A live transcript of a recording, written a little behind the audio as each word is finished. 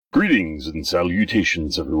Greetings and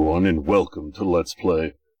salutations, everyone, and welcome to Let's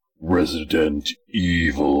Play Resident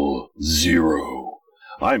Evil 0.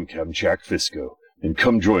 I'm Kamchak Fisco, and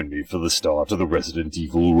come join me for the start of the Resident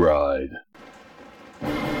Evil ride.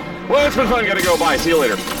 Well, it's been fun. Gotta go. Bye. See you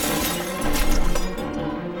later.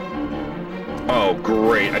 Oh,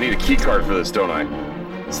 great. I need a key card for this, don't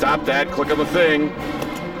I? Stop that. Click on the thing.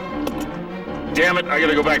 Damn it, I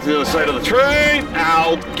gotta go back to the other side of the train!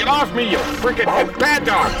 Ow! Get off me, you frickin' bad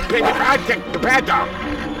dog! The bad dog!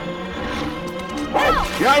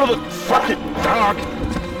 Oh, get out of the fucking dog!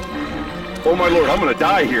 Oh my lord, I'm gonna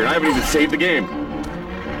die here, and I haven't even saved the game.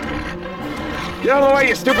 Get out of the way,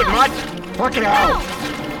 you stupid mutt! Fucking hell!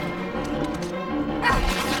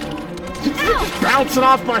 You're just bouncing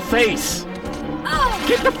off my face!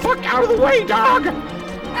 Get the fuck out of the way, dog!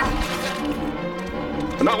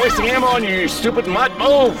 I'm not wasting ammo on you, you stupid mutt.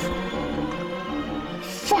 Move!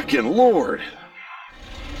 Fucking lord.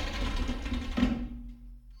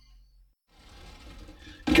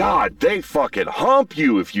 God, they fucking hump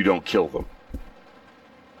you if you don't kill them.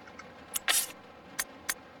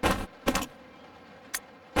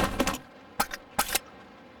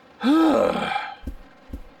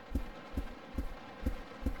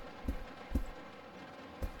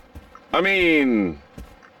 I mean...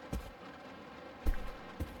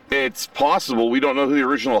 it's possible we don't know who the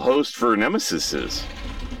original host for Nemesis is.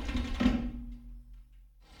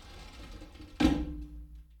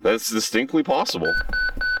 That's distinctly possible.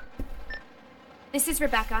 This is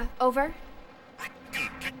Rebecca. Over.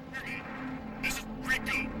 This is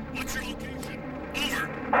Rico. What's your location? Over.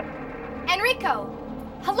 Enrico!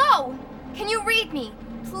 Hello! Can you read me?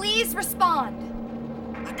 Please respond.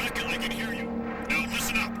 Rebecca, I can hear you. Now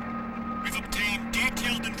listen up. We've obtained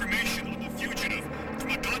detailed information on the fugitive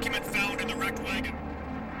from a document found in the wrecked wagon.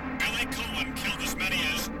 Billy Cohen killed as many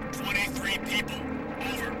as 23 people.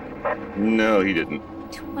 Over. No, he didn't.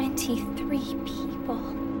 23 people.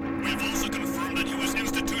 We've also confirmed that he was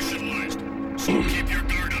institutionalized. So keep your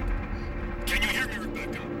guard up. Can you hear me,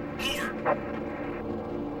 Rebecca? Over.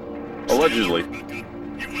 Allegedly. Rebecca,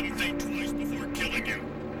 you wouldn't think twice before killing you.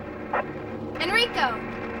 Enrico!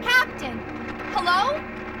 Captain! Hello?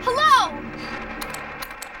 Hello!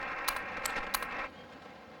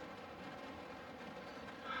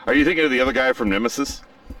 Are you thinking of the other guy from Nemesis?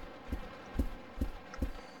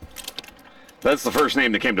 That's the first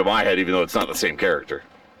name that came to my head, even though it's not the same character.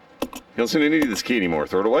 You don't seem to need this key anymore.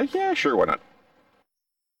 Throw it away? Yeah, sure, why not?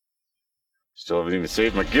 Still haven't even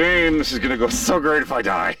saved my game. This is gonna go so great if I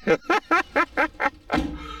die.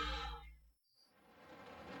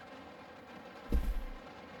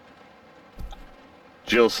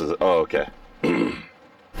 Jill says, oh, okay.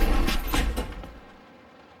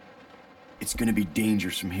 It's gonna be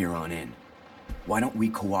dangerous from here on in. Why don't we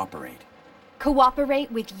cooperate?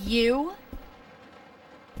 Cooperate with you?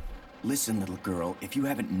 Listen, little girl, if you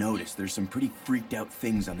haven't noticed, there's some pretty freaked out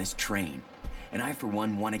things on this train. And I, for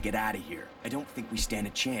one, want to get out of here. I don't think we stand a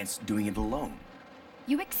chance doing it alone.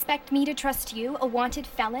 You expect me to trust you, a wanted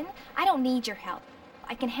felon? I don't need your help.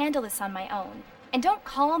 I can handle this on my own. And don't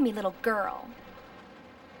call me little girl.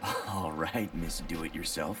 All right, Miss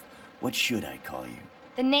Do-It-Yourself. What should I call you?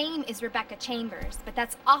 The name is Rebecca Chambers, but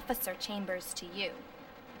that's Officer Chambers to you.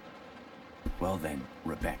 Well then,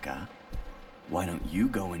 Rebecca, why don't you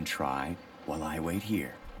go and try while I wait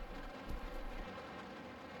here?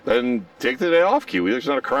 Then take the day off, Kiwi. There's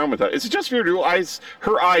not a crime with that. Is it just weird?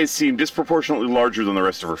 Her eyes seem disproportionately larger than the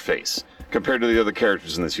rest of her face, compared to the other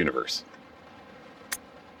characters in this universe.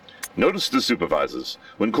 Notice to supervisors.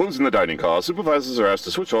 When closing the dining car, supervisors are asked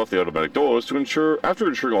to switch off the automatic doors after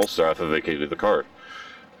ensuring all staff have vacated the car.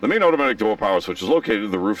 The main automatic door power switch is located in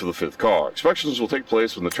the roof of the fifth car. Inspections will take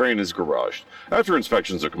place when the train is garaged. After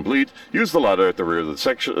inspections are complete, use the ladder at the rear of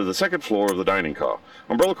the second floor of the dining car.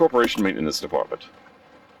 Umbrella Corporation Maintenance Department.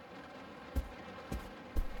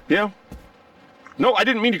 Yeah. No, I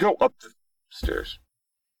didn't mean to go up the stairs.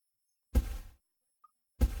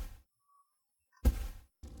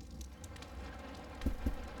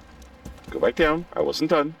 Go back down. I wasn't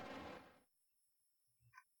done.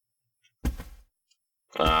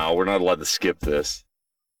 We're not allowed to skip this.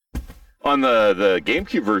 On the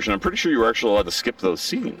GameCube version, I'm pretty sure you were actually allowed to skip those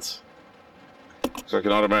scenes. It's like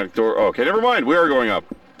an automatic door. Oh, okay, never mind. We are going up.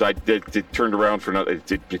 It turned around for nothing.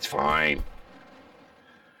 It's fine.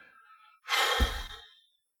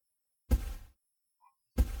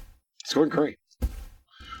 It's going great.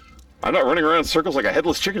 I'm not running around in circles like a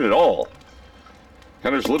headless chicken at all.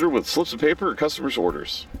 Counters littered with slips of paper and customers'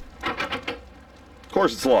 orders. Of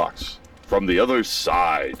course it's locked. From the other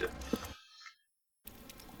side.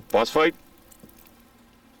 Boss fight?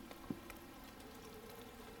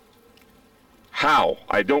 How?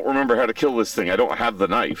 I don't remember how to kill this thing. I don't have the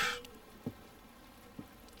knife.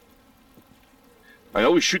 I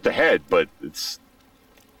know we shoot the head, but it's...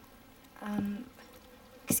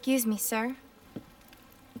 Excuse me, sir.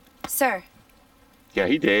 Sir. Yeah,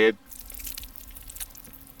 he did.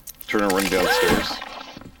 Turn and run downstairs.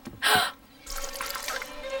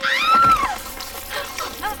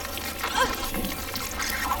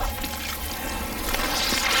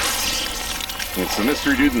 It's the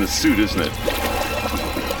mystery dude in the suit, isn't it?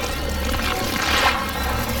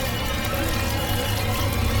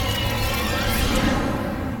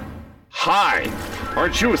 Hi!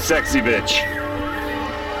 Aren't you a sexy bitch?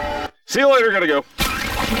 See you later, gotta go.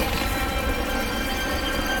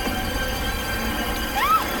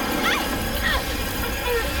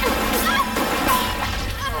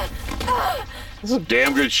 This is a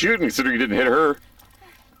damn good shooting, considering you didn't hit her.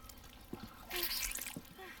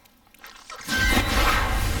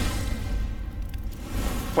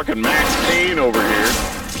 Fucking Max Payne over here.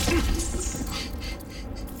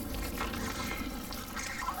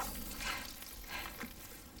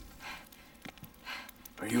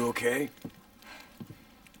 Are you okay?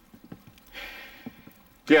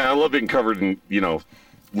 Yeah, I love being covered in,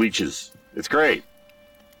 leeches. It's great.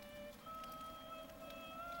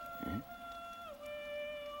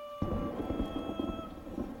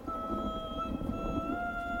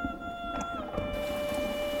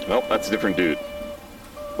 Nope, that's a different dude.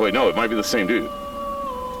 Wait, no, it might be the same dude.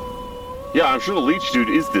 Yeah, I'm sure the leech dude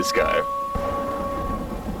is this guy.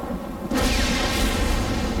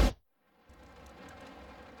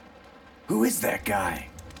 Who is that guy?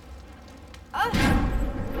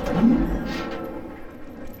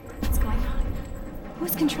 What's going on?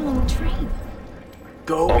 Who's controlling the train?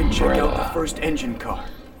 Go and check out the first engine car.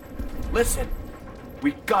 Listen,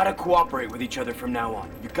 we gotta cooperate with each other from now on.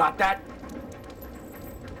 You got that?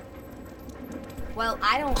 Well,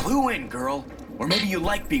 I don't... Clue in, girl. Or maybe you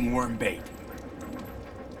like being worm bait.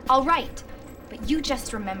 All right. But you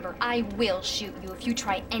just remember, I will shoot you if you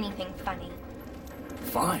try anything funny.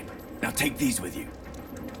 Fine. Now take these with you.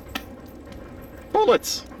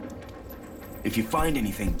 Bullets! If you find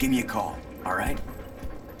anything, give me a call, all right?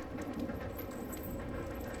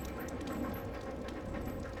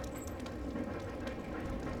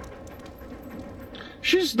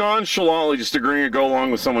 She's nonchalantly just agreeing to go along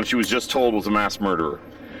with someone she was just told was a mass murderer.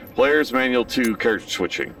 Player's Manual 2 character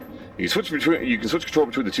switching. You can switch control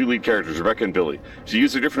between the two lead characters, Rebecca and Billy, to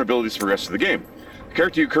use their different abilities to progress through the game. The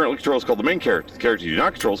character you currently control is called the main character. The character you do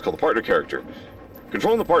not control is called the partner character.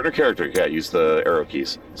 Controlling the partner character, use the arrow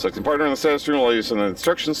keys. Selecting partner on the status screen will allow you to send the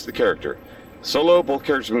instructions to the character. Solo, both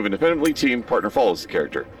characters move independently. Team, partner follows the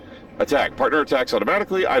character. Attack. Partner attacks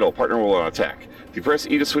automatically. Idle. Partner will not attack. If you press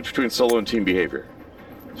E to switch between solo and team behavior.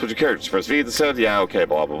 Switch your characters. Press V at the set. Yeah, okay,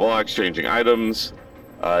 blah, blah, blah. Exchanging items.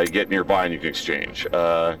 You get nearby and you can exchange.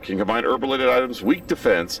 Can combine herb-related items. Weak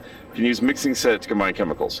defense. Can use mixing set to combine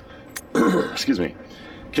chemicals. Excuse me.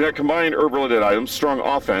 Cannot combine herb-related items. Strong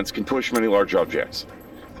offense. Can push many large objects.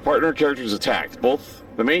 The partner character is attacked. Both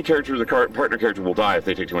the main character and the partner character will die if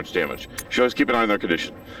they take too much damage. You should always keep an eye on their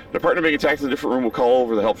condition. The partner being attacked in a different room will call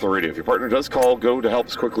over the help for the radio. If your partner does call, go to help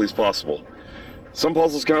as quickly as possible. Some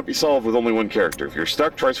puzzles cannot be solved with only one character. If you're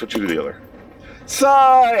stuck, try switching to the other.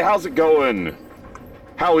 Sai! How's it going?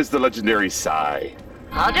 How is the legendary Sai?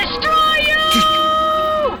 I'll destroy you!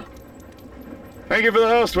 Thank you for the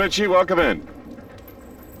host, Witchy. Welcome in.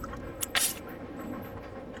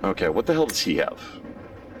 Okay, what the hell does he have?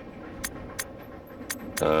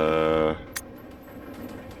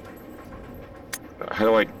 How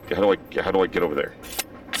do I get over there?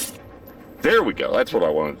 There we go. That's what I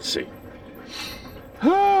wanted to see.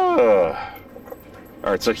 Alright,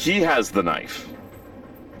 so he has the knife.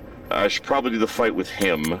 I should probably do the fight with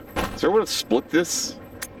him. Is there a way to split this?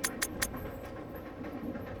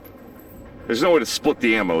 There's no way to split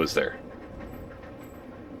the ammo, is there?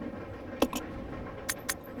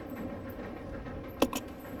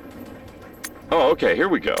 Oh, okay, here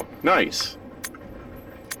we go. Nice.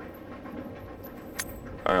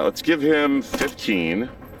 Alright, let's give him 15.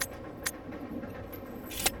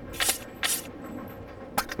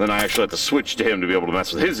 Then I actually have to switch to him to be able to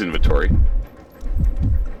mess with his inventory.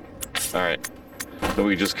 Alright. Then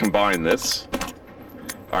we just combine this.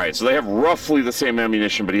 Alright, so they have roughly the same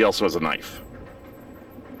ammunition, but he also has a knife.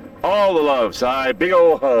 All the love, Sai. Big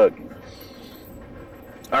ol' hug.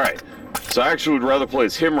 Alright. So I actually would rather play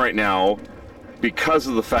as him right now because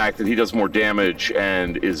of the fact that he does more damage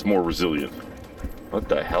and is more resilient. What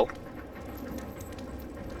the hell?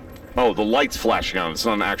 Oh, the light's flashing on. It's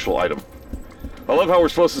not an actual item. I love how we're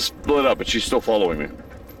supposed to split up, but she's still following me.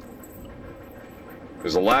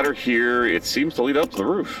 There's a ladder here. It seems to lead up to the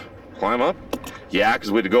roof. Climb up? Yeah,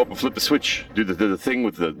 because we had to go up and flip the switch. Do the thing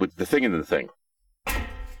with the thing in the thing.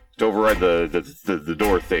 To override the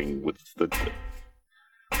door thing with the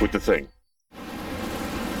thing.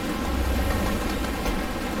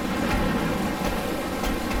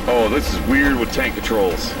 Oh, this is weird with tank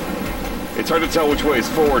controls. It's hard to tell which way is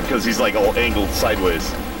forward because he's like all angled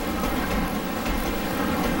sideways.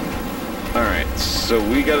 Alright, so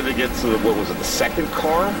we got to get to the, what was it, the second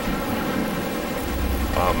car?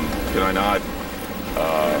 Can I not,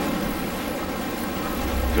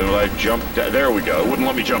 can I jump down? There we go, it wouldn't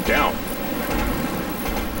let me jump down.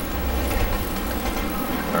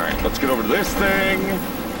 Alright, let's get over to this thing.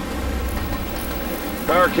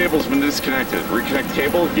 Power cable's been disconnected. Reconnect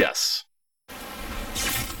cable? Yes.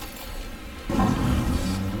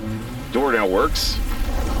 Door now works.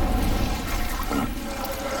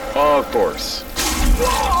 Of course.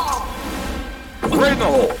 Right in the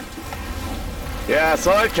hole. Yeah, I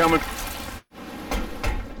saw it coming.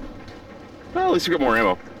 Well, at least we got more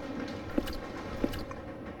ammo.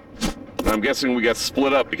 I'm guessing we got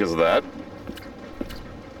split up because of that.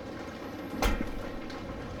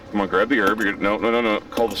 Come on, grab the herb. No.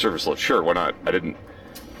 Call the service lift. Sure, why not? I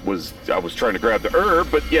was trying to grab the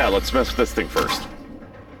herb, but yeah, let's mess with this thing first.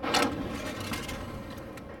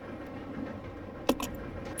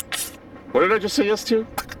 What did I just say yes to?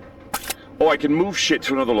 Oh, I can move shit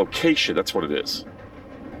to another location. That's what it is.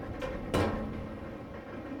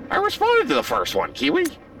 I responded to the first one, Kiwi.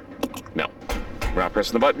 No. We're not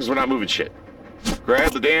pressing the button because we're not moving shit.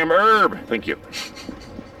 Grab the damn herb. Thank you.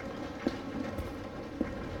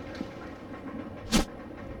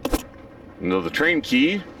 Know the train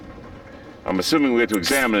key. I'm assuming we have to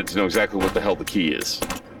examine it to know exactly what the hell the key is.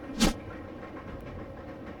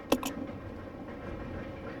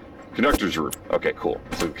 Conductor's room. Okay, cool.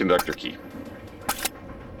 So conductor key.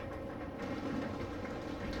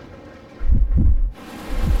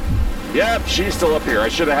 Yep, she's still up here. I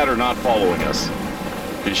should have had her not following us.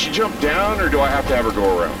 Did she jump down, or do I have to have her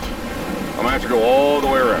go around? I'm gonna have to go all the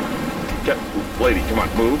way around. Okay, lady, come on,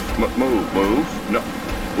 move. No.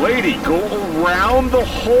 Lady, go around the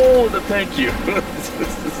hole. Thank you.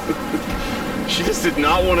 She just did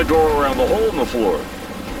not want to go around the hole in the floor.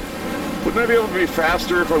 Wouldn't I be able to be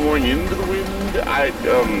faster if I'm going into the wind?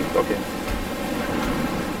 Okay.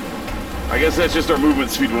 I guess that's just our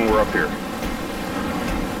movement speed when we're up here.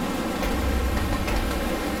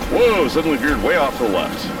 Whoa, suddenly veered way off to the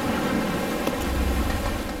left.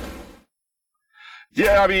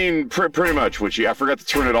 Yeah, I mean, pretty much, Witchy. I forgot to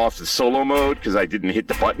turn it off to solo mode because I didn't hit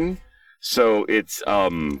the button. So it's,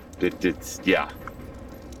 yeah.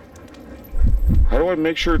 How do I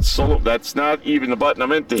make sure it's solo? That's not even the button I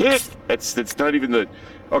meant to hit. It's not even the...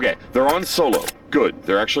 Okay, they're on solo. Good,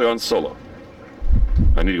 they're actually on solo.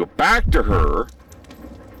 I need to go back to her.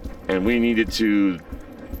 And we needed to...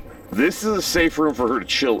 This is a safe room for her to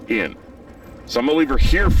chill in. So I'm going to leave her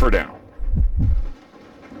here for now.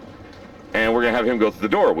 And we're going to have him go through the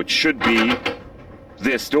door, which should be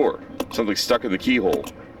this door. Something stuck in the keyhole.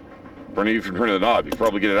 Preventing you from turning the knob. You could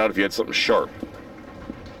probably get it out if you had something sharp.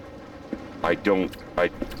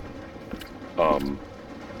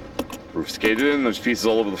 Roof skated in, there's pieces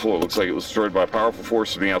all over the floor. Looks like it was destroyed by a powerful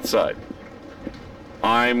force from the outside.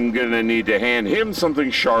 I'm gonna need to hand him something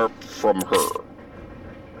sharp from her.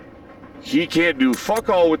 He can't do fuck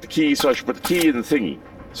all with the key, so I should put the key in the thingy,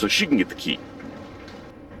 so she can get the key.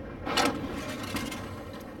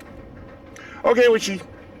 Okay, Witchy.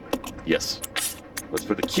 Yes. Let's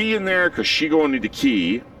put the key in there, because she gonna need the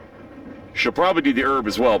key. She'll probably need the herb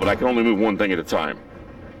as well, but I can only move one thing at a time.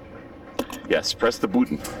 Yes, press the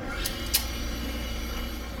button.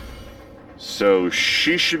 So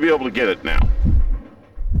she should be able to get it now.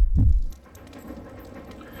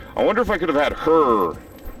 I wonder if I could have had her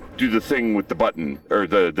do the thing with the button, or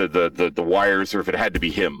the wires, or if it had to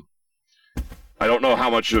be him. I don't know how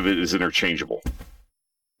much of it is interchangeable.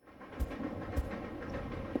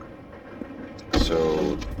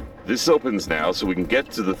 So this opens now, so we can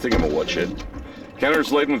get to the thingamawatchit. Counter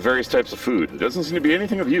is laden with various types of food. There doesn't seem to be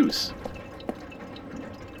anything of use.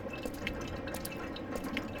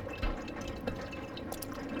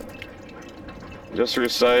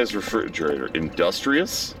 Industrious size refrigerator.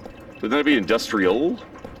 Industrious? Wouldn't that be industrial?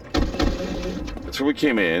 That's where we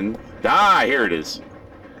came in. Ah, here it is.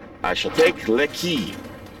 I shall take le key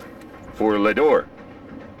for le door.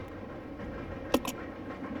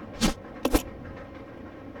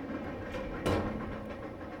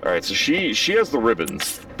 Alright, so she has the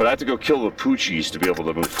ribbons, but I have to go kill the poochies to be able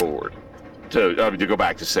to move forward. To go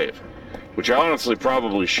back to save. Which I honestly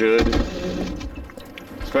probably should.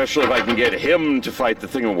 Especially if I can get him to fight the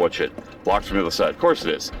thingamawatchit. Blocked from the other side. Of course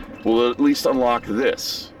it is. We'll at least unlock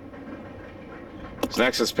this. There's an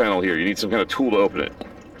access panel here. You need some kind of tool to open it.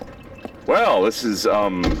 Well, this is,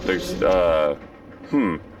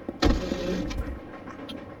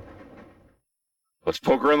 Let's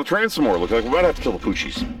poke around the train some more. Look like we might have to kill the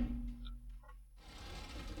Poochies.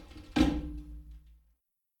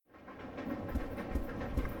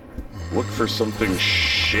 Look for something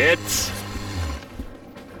shit.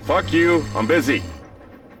 Fuck you. I'm busy.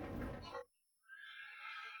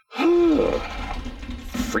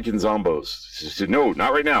 Freaking zombos. No,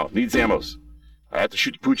 not right now. Needs ammos. I have to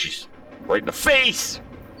shoot the Poochies. Right in the face!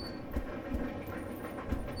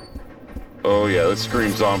 Oh yeah, this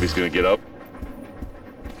scream zombie's gonna get up.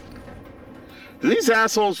 Do these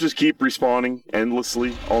assholes just keep respawning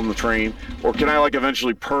endlessly on the train? Or can I, like,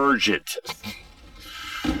 eventually purge it?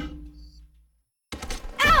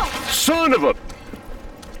 Ow! Son of a...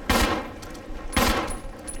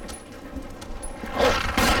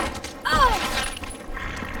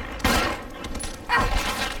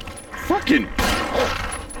 Fucking...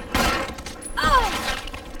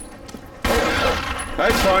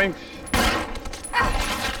 That's fine.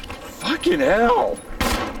 Fucking hell.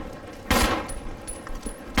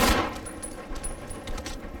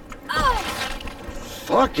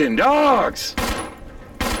 Fucking dogs.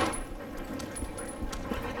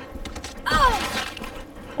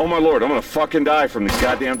 Oh my lord, I'm gonna fucking die from these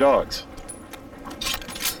goddamn dogs.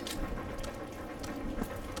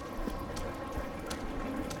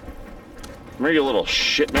 Come here, you little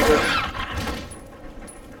shitmaker.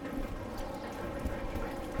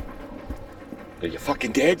 Are you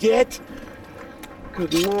fucking dead yet?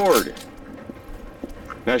 Good lord.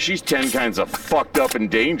 Now she's 10 kinds of fucked up in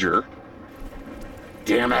danger.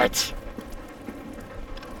 Damn it.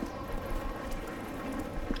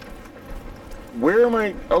 Where am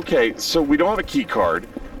I? Okay, so we don't have a key card.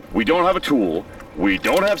 We don't have a tool. We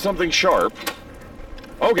don't have something sharp.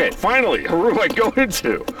 Okay, finally, a room I go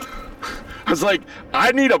into. I was like,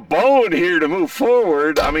 I need a bone here to move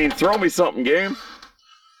forward. I mean, throw me something, game.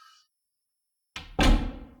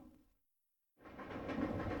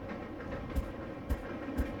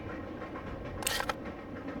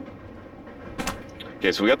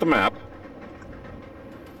 Okay, so we got the map.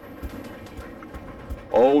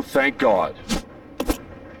 Oh, thank God.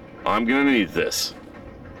 I'm gonna need this.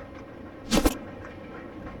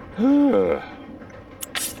 And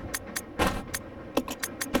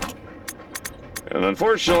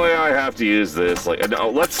unfortunately, I have to use this. Like, no,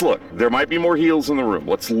 let's look. There might be more heals in the room.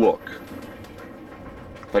 Let's look.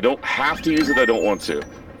 If I don't have to use it, I don't want to.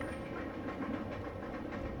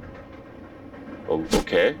 Oh,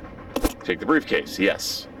 okay. Take the briefcase,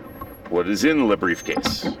 yes. What is in the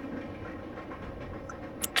briefcase?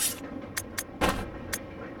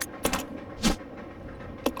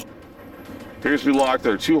 Appears to be locked.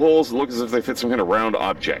 There are 2 holes that look as if they fit some kind of round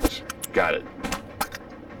object. Got it.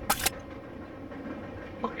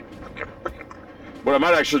 What I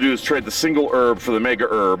might actually do is trade the single herb for the mega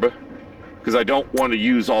herb, because I don't want to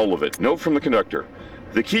use all of it. Note from the conductor.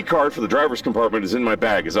 The key card for the driver's compartment is in my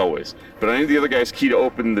bag, as always, but I need the other guy's key to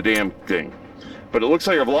open the damn thing. But it looks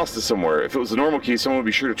like I've lost it somewhere. If it was a normal key, someone would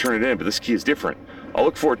be sure to turn it in, but this key is different. I'll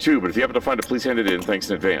look for it too, but if you happen to find it, please hand it in. Thanks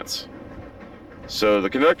in advance. So the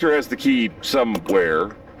conductor has the key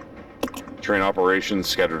somewhere. Train operations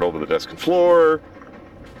scattered over the desk and floor.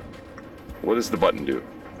 What does the button do?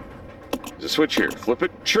 There's a switch here. Flip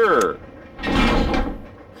it? Sure.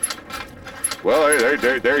 Well,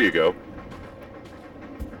 there you go.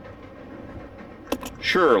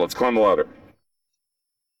 Sure, let's climb the ladder.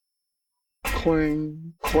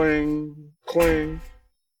 Cling, cling, cling.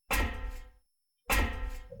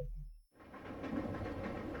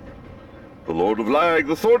 The Lord of Lag,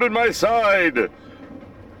 the thorn in my side!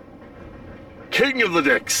 King of the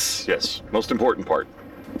dicks! Yes, most important part.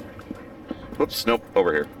 Whoops, nope,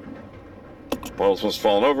 over here. Bottles must have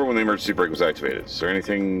fallen over when the emergency brake was activated. Is there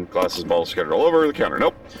anything, glasses and bottles scattered all over the counter?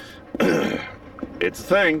 Nope. It's a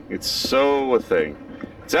thing. It's so a thing.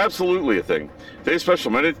 It's absolutely a thing. Today's special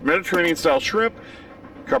Mediterranean-style shrimp,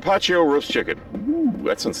 carpaccio roast chicken. Ooh,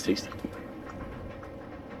 that sounds tasty.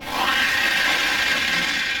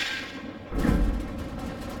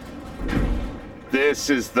 This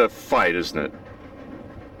is the fight, isn't it?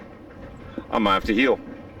 I'm gonna have to heal.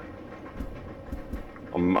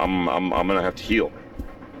 I'm gonna have to heal.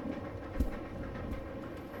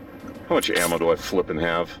 How much ammo do I flippin'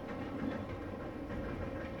 have?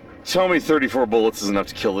 Tell me 34 bullets is enough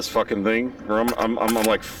to kill this fucking thing, or I'm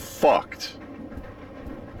like fucked.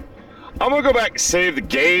 I'm gonna go back and save the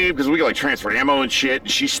game because we can like transfer ammo and shit.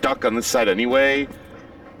 And she's stuck on this side anyway.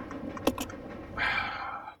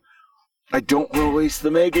 I don't want to waste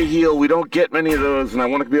the Mega Heal. We don't get many of those, and I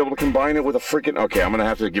want to be able to combine it with a freaking... Okay, I'm going to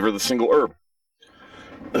have to give her the single herb.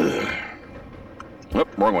 Oh,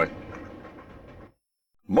 wrong way.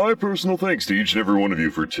 My personal thanks to each and every one of you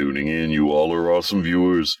for tuning in. You all are awesome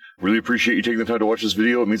viewers. Really appreciate you taking the time to watch this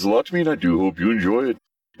video. It means a lot to me, and I do hope you enjoy it.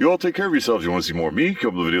 You all take care of yourselves. If you want to see more of me,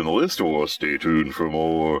 come to the video on the list, or stay tuned for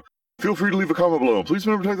more. Feel free to leave a comment below, and please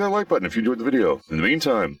remember to click that like button if you enjoyed the video. In the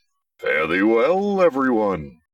meantime, fare thee well, everyone.